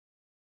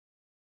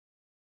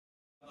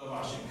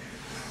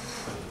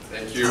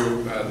Thank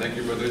you,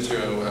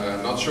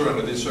 Patricio. Not sure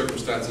under these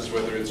circumstances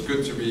whether it's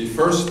good to be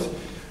first,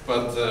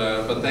 but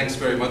thanks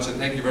very much, and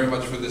thank you very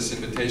much for this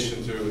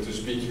invitation to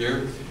speak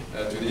here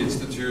to the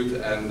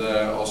Institute, and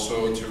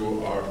also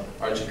to our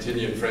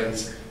Argentinian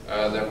friends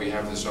that we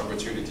have this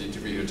opportunity to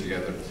be here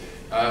together.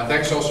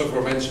 Thanks also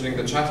for mentioning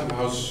the Chatham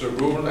House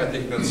rule. I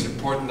think that's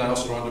important. I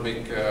also want to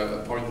make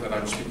a point that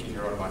I'm speaking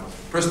here on my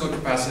personal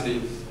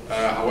capacity.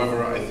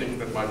 However, I think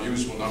that my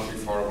views will not be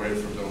far away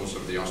from those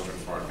of the Austrian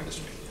Foreign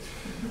Ministry.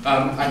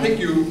 I think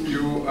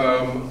you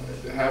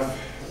have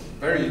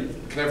very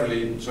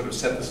cleverly sort of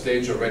set the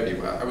stage already.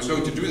 I was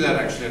going to do that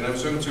actually, and I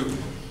was going to,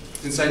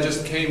 since I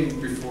just came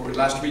before,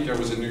 last week I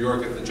was in New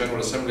York at the General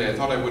Assembly, I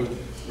thought I would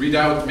read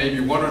out maybe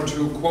one or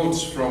two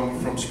quotes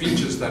from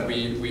speeches that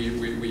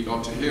we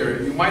got to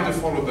hear. You might have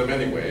followed them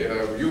anyway,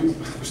 you,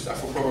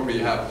 Gustavo, probably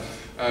have.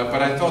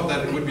 But I thought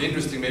that it would be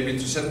interesting maybe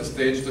to set the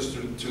stage just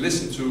to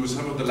listen to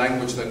some of the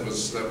language that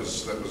was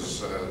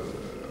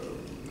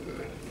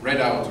read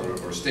out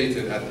or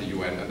stated at the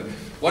UN. And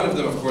one of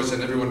them, of course,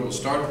 and everyone will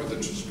start with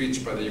the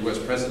speech by the US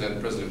President,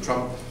 President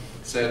Trump,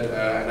 said,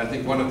 and I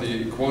think one of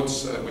the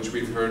quotes which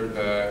we've heard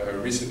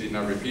recently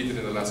now repeated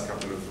in the last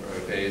couple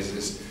of days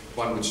is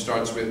one which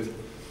starts with,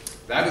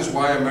 "That is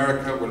why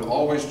America will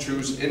always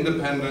choose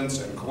independence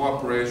and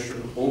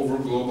cooperation over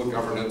global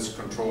governance,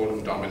 control,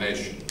 and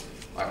domination.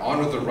 I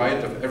honor the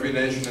right of every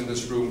nation in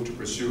this room to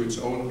pursue its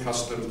own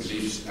customs,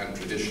 beliefs, and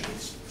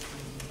traditions."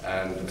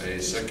 And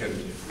a second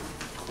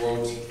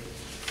quote,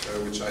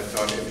 which I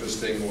thought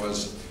interesting,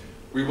 was,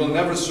 "We will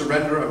never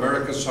surrender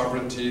America's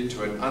sovereignty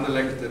to an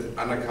unelected,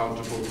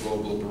 unaccountable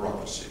global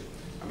bureaucracy.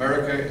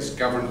 America is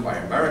governed by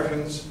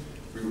Americans.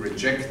 We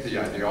reject the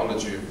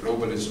ideology of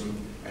globalism,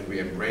 and we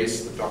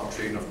embrace the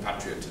doctrine of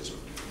patriotism."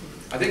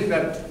 I think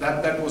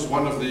that was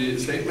one of the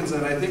statements,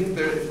 and I think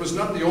that it was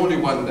not the only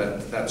one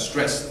that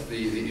stressed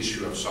the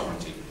issue of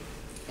sovereignty.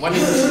 One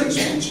interesting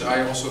speech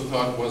I also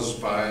thought was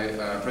by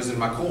President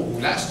Macron, who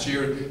last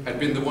year had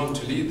been the one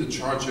to lead the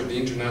charge of the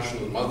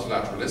international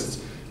multilateralists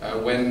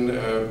when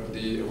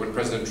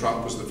President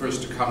Trump was the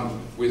first to come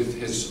with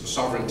his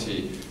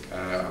sovereignty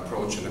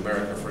approach and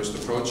America First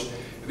approach.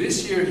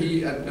 This year,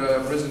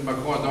 President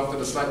Macron adopted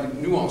a slightly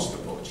nuanced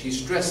approach. He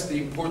stressed the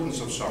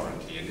importance of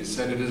sovereignty, and he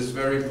said it is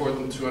very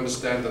important to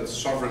understand that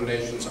sovereign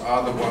nations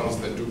are the ones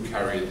that do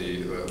carry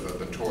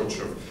the torch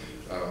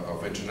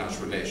of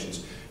international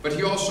relations. But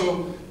he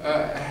also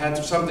had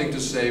something to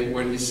say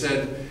when he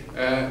said,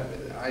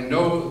 "I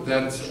know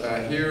that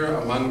here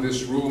among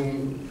this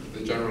room,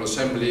 the General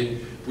Assembly,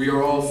 we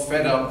are all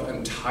fed up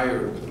and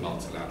tired with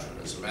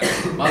multilateralism.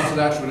 And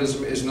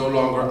multilateralism is no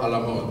longer à la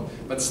mode,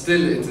 but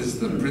still it is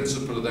the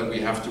principle that we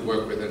have to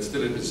work with, and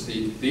still it is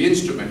the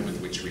instrument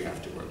with which we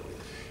have to work with."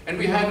 And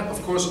we had,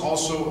 of course,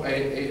 also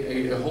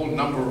a whole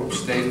number of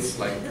states,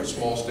 like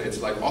small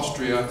states like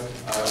Austria,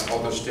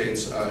 other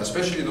states,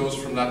 especially those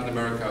from Latin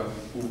America,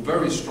 who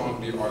very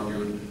strongly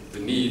argued the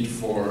need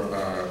for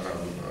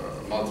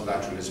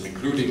multilateralism,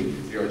 including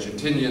the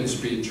Argentinian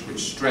speech, which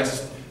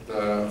stressed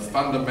the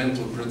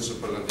fundamental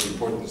principle and the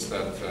importance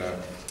that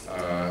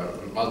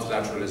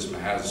multilateralism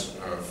has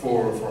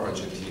for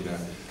Argentina.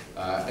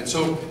 And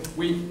so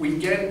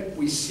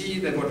we see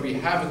that what we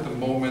have at the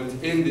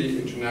moment in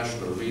the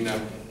international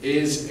arena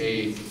is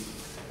a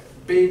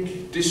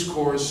big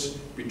discourse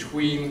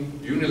between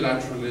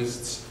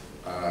unilateralists,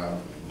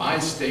 my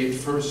state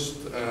first,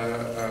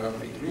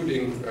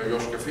 including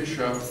Joschka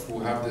Fischer, who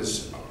have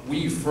this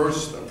we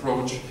first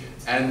approach,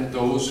 and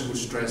those who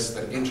stress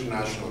that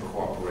international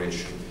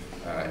cooperation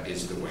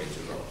is the way to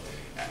go.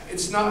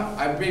 It's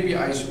not, maybe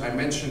I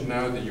mentioned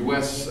now the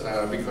US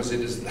because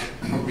it is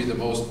probably the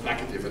most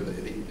placative, and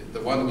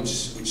the one which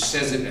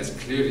says it as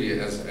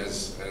clearly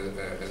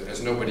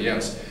as nobody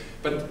else.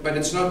 But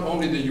it's not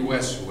only the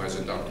US who has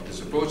adopted this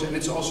approach, and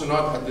it's also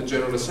not at the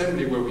General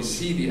Assembly where we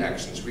see the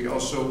actions. We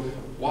also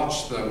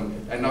watch them,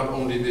 and not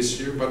only this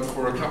year, but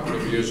for a couple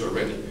of years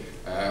already,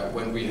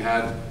 when we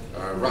had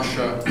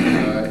Russia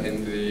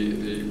with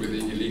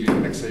the illegal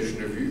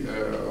annexation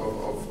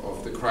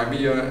of the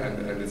Crimea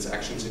and its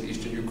actions in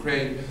eastern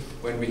Ukraine,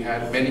 when we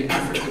had many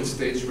African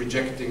states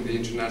rejecting the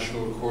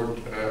International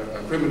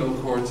Criminal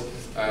Court,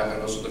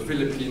 and also the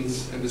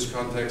Philippines in this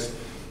context.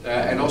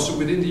 And also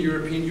within the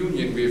European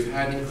Union, we've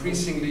had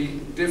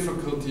increasingly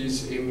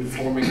difficulties in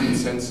forming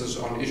consensus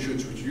on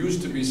issues which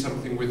used to be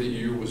something where the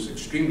EU was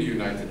extremely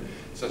united,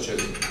 such as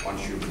on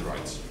human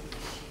rights.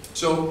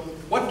 So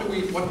what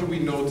do we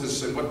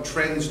notice, and what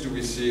trends do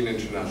we see in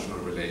international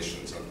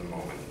relations at the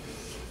moment?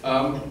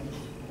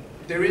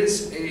 There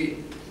is a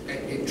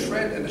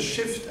trend and a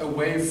shift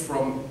away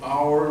from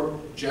our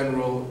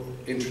general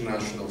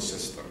international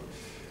system.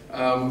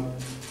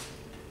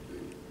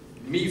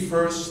 Me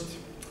first,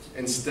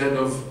 instead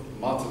of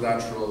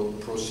multilateral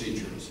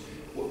procedures.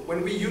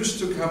 When we used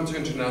to come to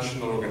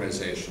international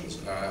organizations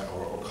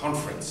or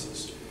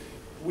conferences,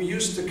 we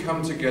used to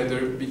come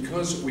together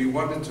because we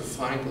wanted to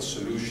find a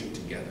solution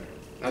together.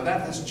 Now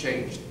that has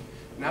changed.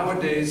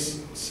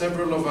 Nowadays,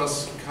 several of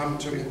us come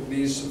to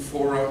these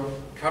fora,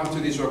 come to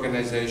these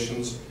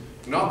organizations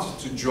not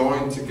to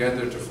join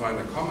together to find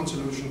a common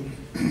solution,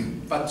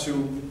 but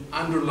to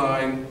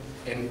underline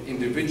an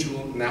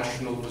individual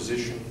national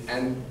position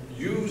and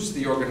use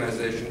the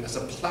organization as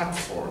a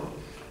platform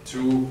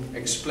to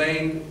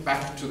explain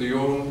back to the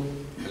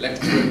own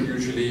electorate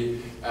usually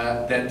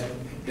that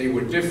they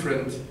were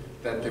different,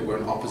 that they were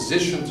in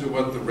opposition to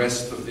what the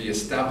rest of the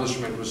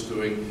establishment was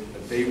doing,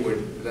 that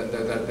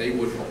they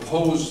would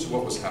oppose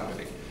what was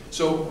happening.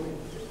 So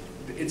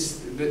it's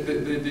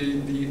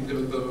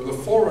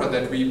the fora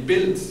that we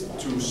built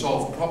to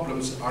solve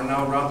problems are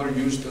now rather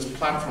used as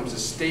platforms,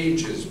 as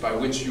stages by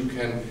which you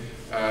can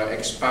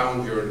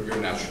expound your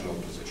national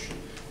position.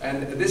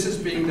 And this is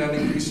being done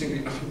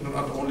increasingly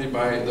not only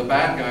by the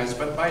bad guys,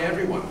 but by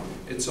everyone.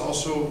 It's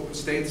also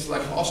states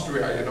like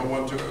Austria. I don't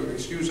want to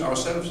excuse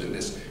ourselves in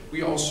this.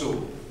 We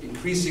also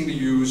increasingly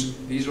use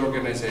these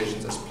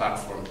organizations as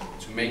platforms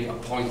to make a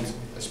point,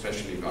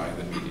 especially via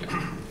the media.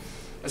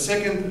 A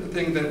second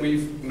thing that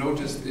we've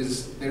noticed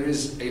is there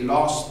is a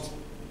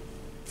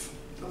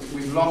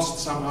we've lost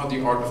somehow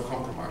the art of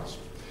compromise.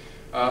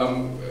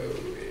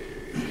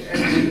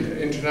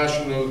 Every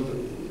international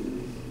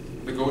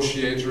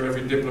negotiator,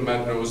 every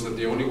diplomat knows that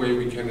the only way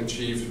we can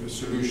achieve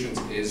solutions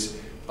is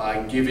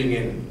by giving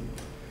in.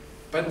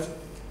 But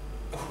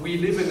we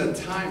live in a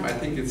time, I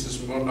think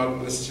it's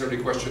not necessarily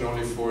a question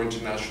only for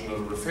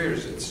international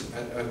affairs, it's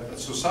a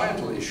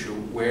societal issue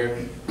where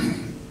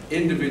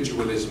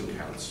individualism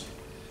counts.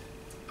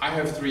 I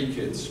have 3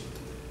 kids.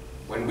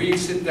 When we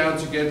sit down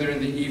together in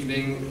the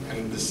evening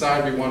and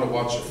decide we want to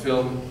watch a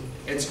film,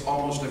 it's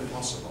almost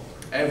impossible.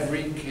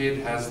 Every kid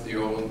has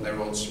their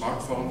own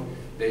smartphone.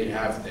 They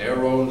have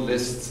their own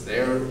lists,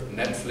 their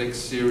Netflix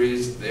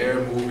series,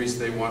 their movies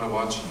they want to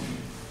watch.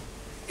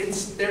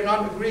 They're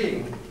not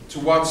agreeing to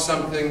watch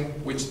something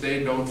which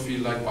they don't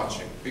feel like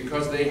watching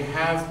because they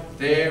have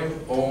their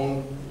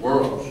own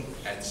world.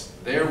 It's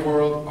their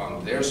world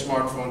on their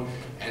smartphone,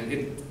 and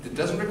it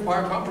doesn't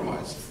require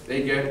compromise.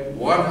 They get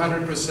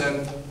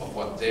 100% of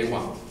what they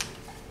want.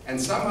 And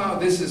somehow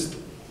this is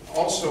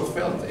also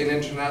felt in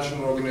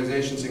international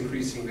organizations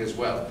increasingly as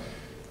well.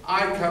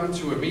 I come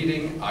to a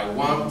meeting, I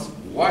want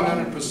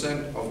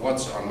 100% of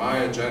what's on my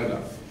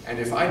agenda. And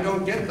if I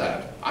don't get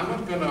that, I'm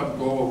not going to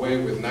go away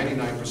with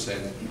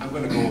 99%, I'm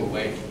going to go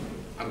away.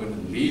 I'm going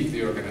to leave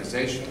the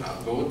organization,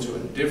 I'll go to a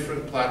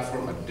different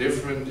platform, a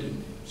different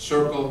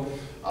circle,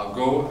 I'll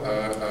go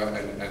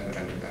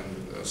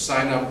and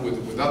sign up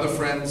with other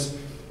friends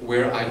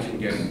where I can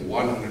get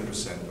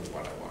 100% of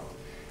what I want.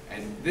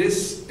 And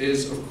this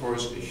is, of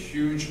course, a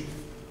huge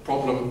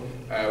problem.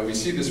 We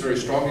see this very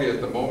strongly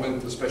at the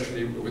moment,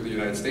 especially with the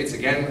United States.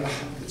 Again,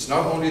 it's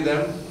not only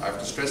them, I have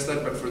to stress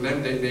that, but for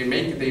them, they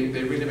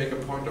really make a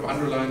point of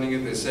underlining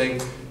it. They're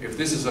saying, if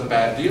this is a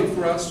bad deal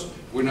for us,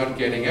 we're not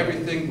getting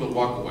everything, we'll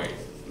walk away.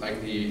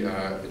 Like the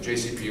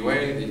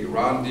JCPOA, the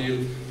Iran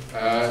deal,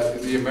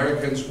 the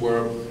Americans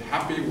were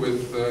happy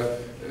with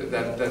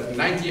that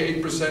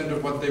 98%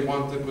 of what they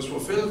wanted was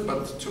fulfilled,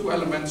 but 2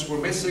 elements were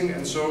missing,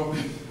 and so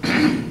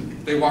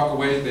they walk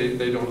away,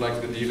 they don't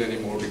like the deal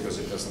anymore because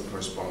it doesn't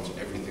correspond to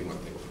everything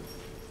what they want.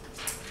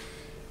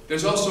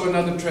 There's also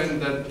another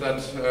trend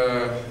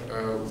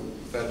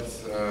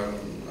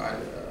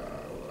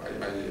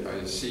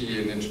I see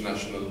in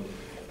international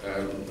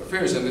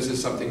affairs, and this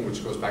is something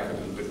which goes back a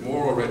little bit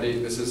more already.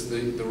 This is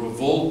the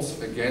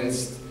revolt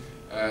against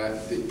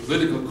the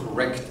political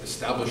correct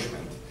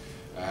establishment.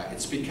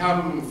 It's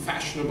become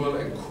fashionable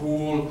and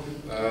cool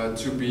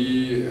to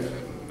be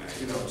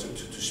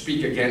to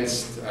speak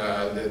against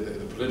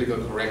the political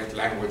correct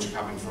language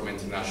coming from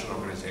international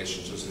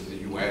organizations such as the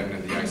UN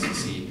and the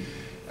ICC.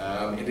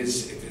 It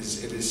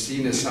is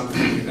seen as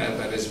something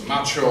that is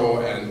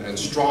macho and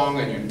strong,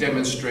 and you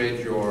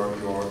demonstrate your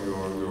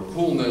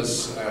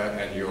coolness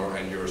and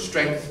your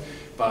strength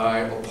by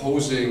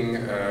opposing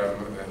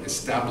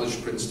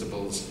established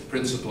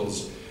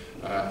principles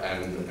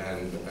and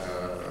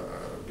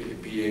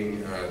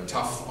being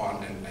tough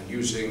on and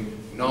using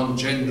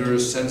non-gender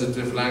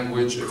sensitive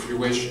language, if you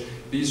wish,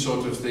 these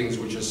sort of things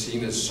which are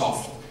seen as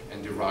soft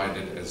and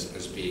derided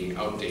as being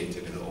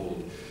outdated and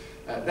old.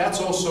 That's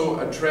also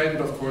a trend,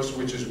 of course,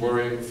 which is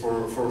worrying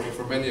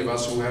for many of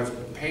us who have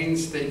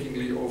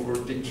painstakingly over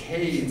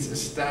decades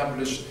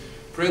established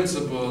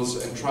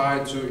principles and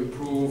try to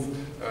improve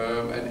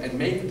and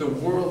make the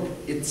world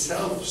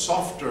itself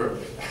softer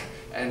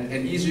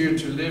and easier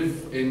to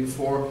live in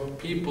for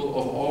people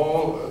of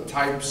all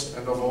types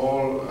and of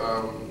all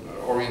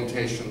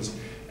orientations.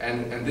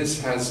 And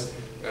this has,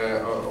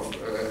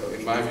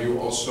 in my view,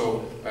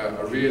 also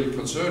a real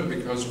concern,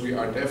 because we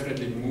are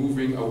definitely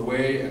moving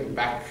away and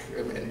back,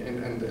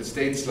 and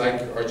states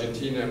like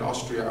Argentina and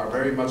Austria are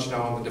very much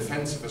now on the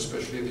defensive,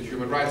 especially in the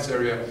human rights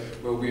area,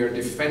 where we are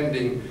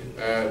defending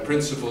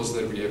principles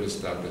that we have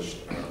established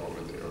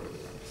over there.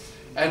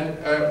 And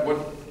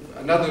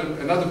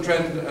another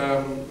trend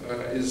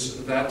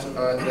is that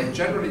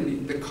generally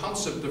the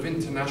concept of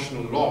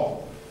international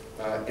law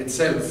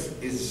itself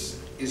is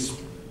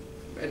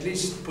at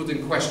least put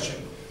in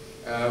question.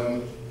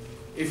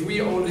 If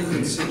we only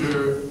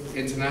consider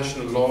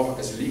international law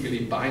as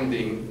legally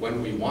binding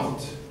when we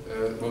want,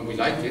 when we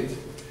like it,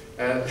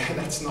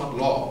 that's not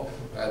law.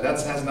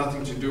 That has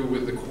nothing to do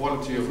with the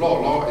quality of law.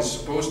 Law is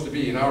supposed to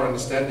be, in our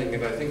understanding,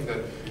 and I think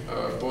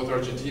that both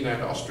Argentina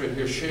and Austria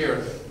here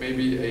share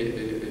maybe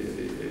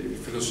a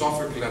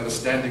philosophical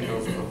understanding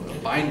of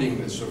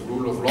bindingness of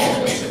rule of law.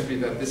 That's simply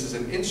that this is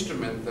an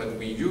instrument that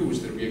we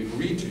use, that we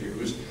agree to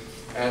use,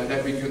 and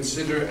that we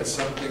consider as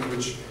something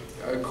which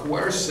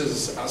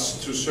coerces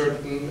us to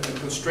certain, and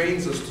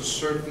constrains us to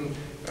certain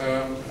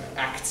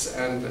acts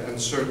and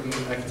certain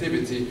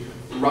activity,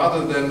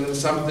 rather than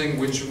something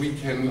which we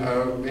can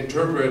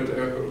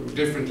interpret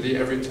differently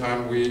every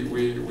time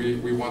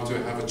we want to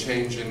have a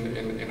change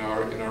in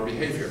our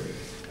behavior.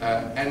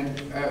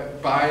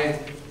 By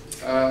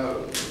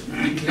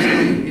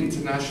declaring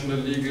international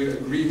legal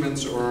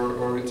agreements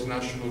or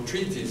international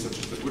treaties, such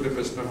as the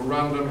Budapest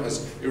Memorandum,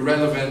 as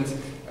irrelevant,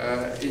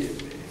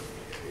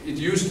 it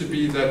used to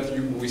be that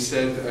we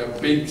said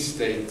big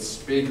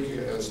states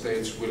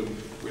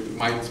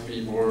might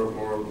be more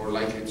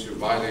likely to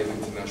violate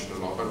international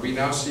law. But we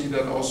now see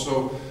that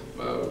also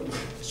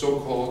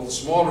so-called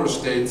smaller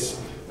states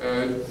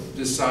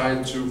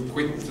decide to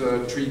quit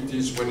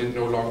treaties when it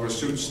no longer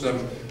suits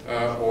them,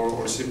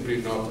 or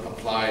simply not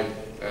apply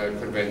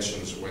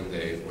conventions when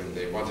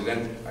they want it.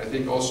 And I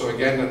think also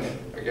again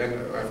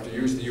I have to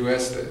use the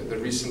US, the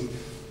recent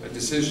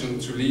decision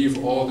to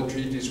leave all the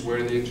treaties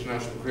where the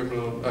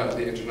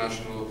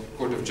International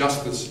Court of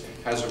Justice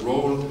has a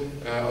role,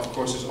 of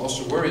course, is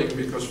also worrying,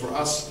 because for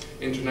us,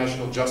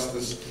 international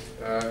justice,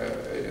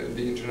 the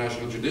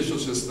international judicial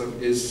system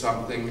is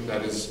something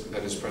that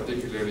is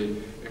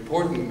particularly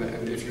important,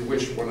 and if you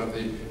wish, one of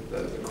the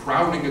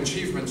crowning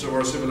achievements of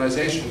our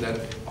civilization,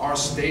 that our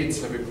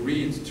states have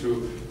agreed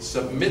to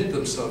submit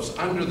themselves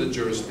under the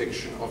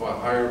jurisdiction of a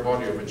higher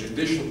body, of a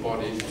judicial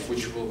body,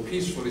 which will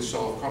peacefully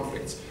solve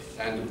conflicts.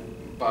 And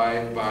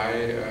by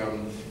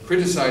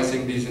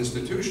criticizing these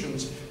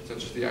institutions,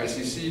 such as the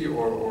ICC,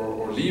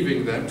 or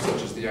leaving them,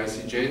 such as the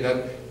ICJ,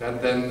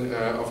 that then,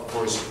 of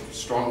course,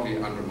 strongly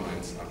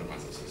undermines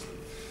the system.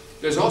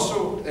 There's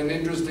also an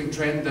interesting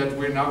trend that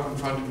we're now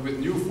confronted with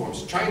new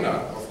forms.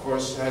 China, of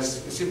course,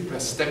 has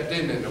stepped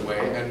in a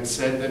way and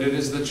said that it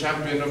is the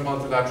champion of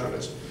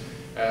multilateralism.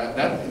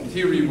 That, in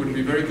theory, would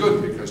be very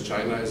good, because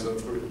China is a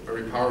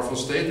very powerful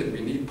state, and we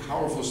need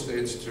powerful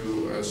states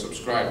to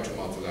subscribe to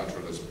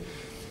multilateralism.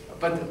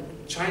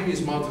 But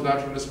Chinese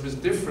multilateralism is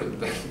different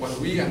than what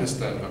we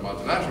understand by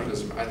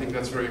multilateralism. I think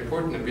that's very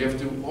important, and we have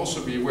to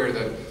also be aware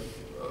that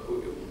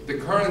the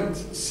current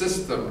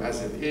system,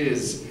 as it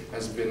is,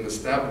 has been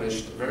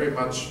established very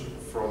much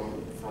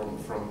from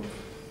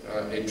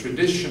a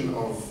tradition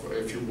of,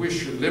 if you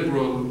wish,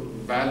 liberal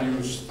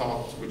values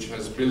thought, which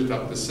has built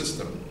up the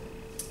system.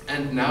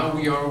 And now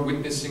we are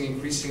witnessing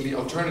increasingly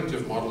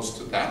alternative models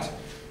to that,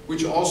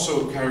 which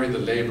also carry the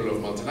label of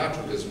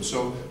multilateralism.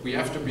 So we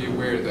have to be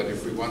aware that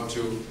if we want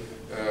to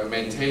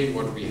maintain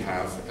what we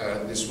have,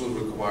 this will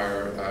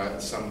require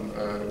some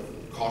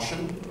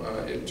caution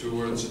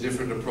towards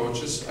different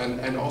approaches,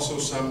 and also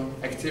some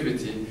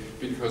activity,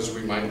 because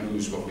we might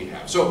lose what we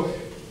have. So,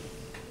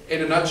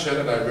 in a nutshell,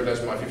 and I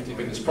realize my 15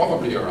 minutes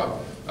probably are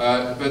up,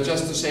 but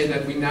just to say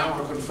that we now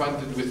are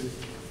confronted with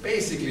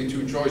basically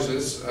two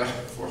choices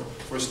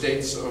for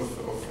states of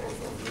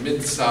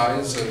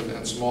mid-size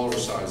and smaller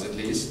size, at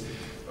least.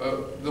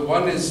 The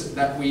one is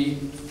that we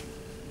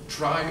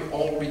try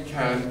all we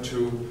can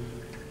to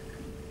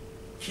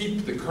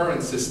keep the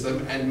current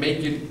system and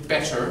make it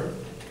better,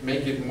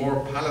 make it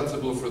more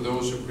palatable for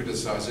those who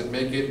criticize it,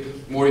 make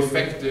it more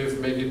effective,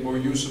 make it more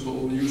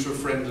usable,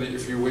 user-friendly,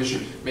 if you wish,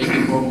 make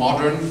it more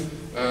modern,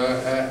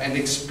 and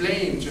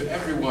explain to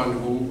everyone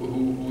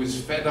who is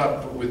fed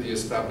up with the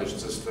established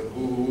system,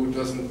 who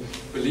doesn't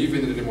believe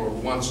in it anymore, who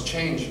wants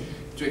change,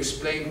 to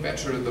explain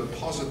better the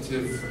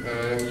positive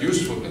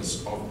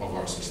usefulness of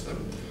our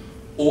system.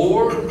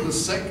 Or the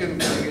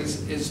second thing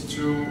is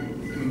to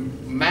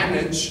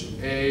manage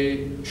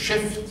a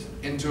shift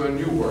into a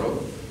new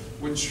world,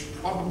 which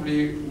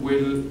probably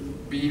will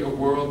be a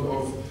world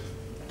of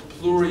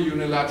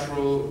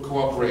pluri-unilateral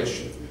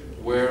cooperation,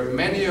 where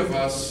many of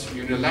us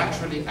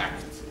unilaterally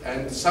act,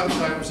 and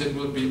sometimes it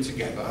will be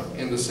together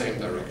in the same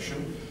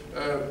direction,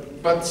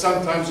 but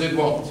sometimes it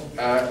won't.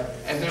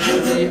 And there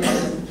will be,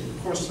 of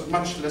course,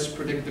 much less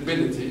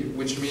predictability,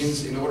 which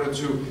means in order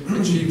to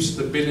achieve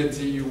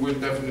stability, you will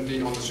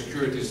definitely, on the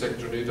security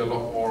sector, need a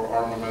lot more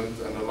armament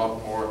and a lot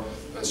more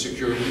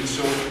security.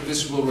 So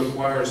this will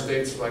require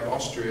states like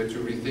Austria to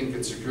rethink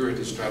its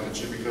security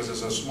strategy, because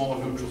as a small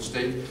neutral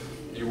state,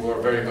 you are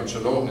very much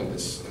alone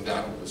in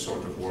that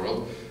sort of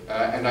world.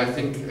 And I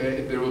think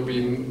there will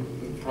be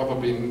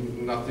probably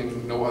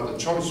no other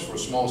choice for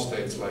small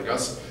states like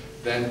us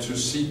than to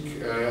seek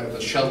the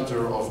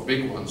shelter of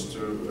big ones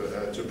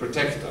to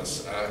protect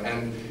us.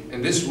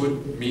 And this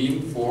would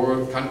mean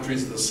for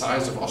countries the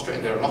size of Austria,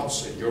 and there are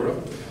lots in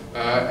Europe,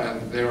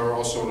 and there are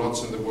also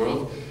lots in the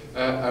world,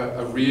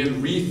 a real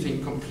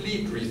rethink,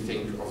 complete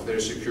rethink of their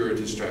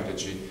security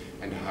strategy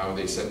and how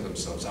they set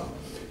themselves up.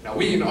 Now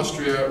we in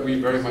Austria, we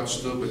very much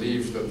still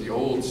believe that the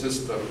old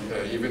system,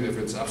 even if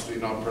it's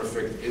absolutely not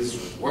perfect,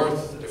 is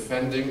worth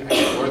defending and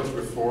worth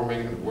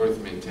reforming and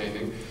worth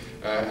maintaining.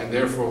 And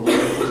therefore we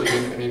are putting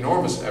in an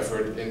enormous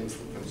effort in,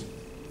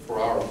 for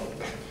our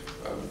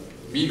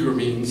meager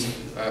means,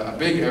 a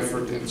big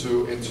effort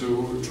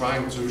into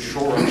trying to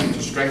shore up and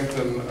to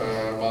strengthen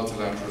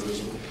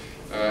multilateralism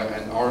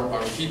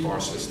and keep our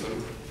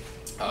system.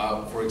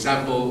 For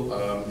example,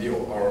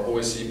 our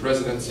OSCE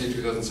presidency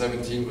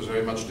 2017 was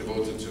very much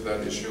devoted to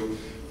that issue.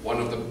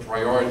 One of the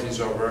priorities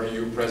of our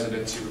EU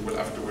presidency, we will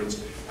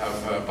afterwards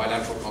have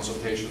bilateral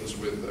consultations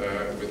with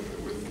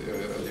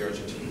the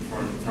Argentine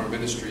Foreign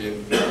Ministry,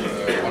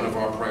 and one of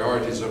our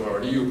priorities of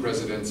our EU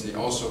presidency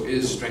also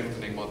is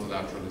strengthening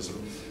multilateralism.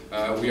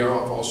 We have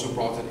also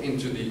brought it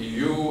into the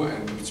EU,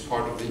 and it's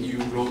part of the EU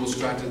global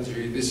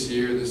strategy this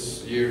year.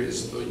 This year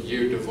is the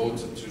year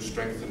devoted to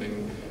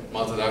strengthening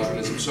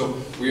multilateralism. So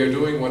we are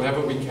doing whatever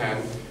we can,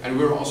 and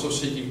we're also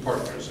seeking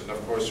partners. And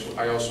of course,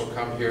 I also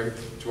come here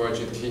to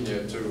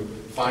Argentina to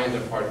find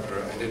a partner.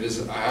 And it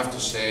is, I have to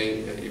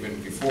say, even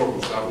before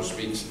Gustavo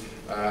speaks,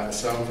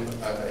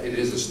 it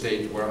is a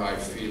state where I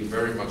feel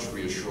very much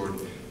reassured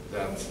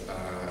that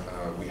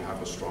we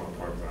have a strong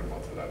partner in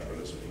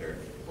multilateralism here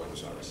in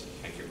Buenos Aires.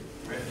 Thank you.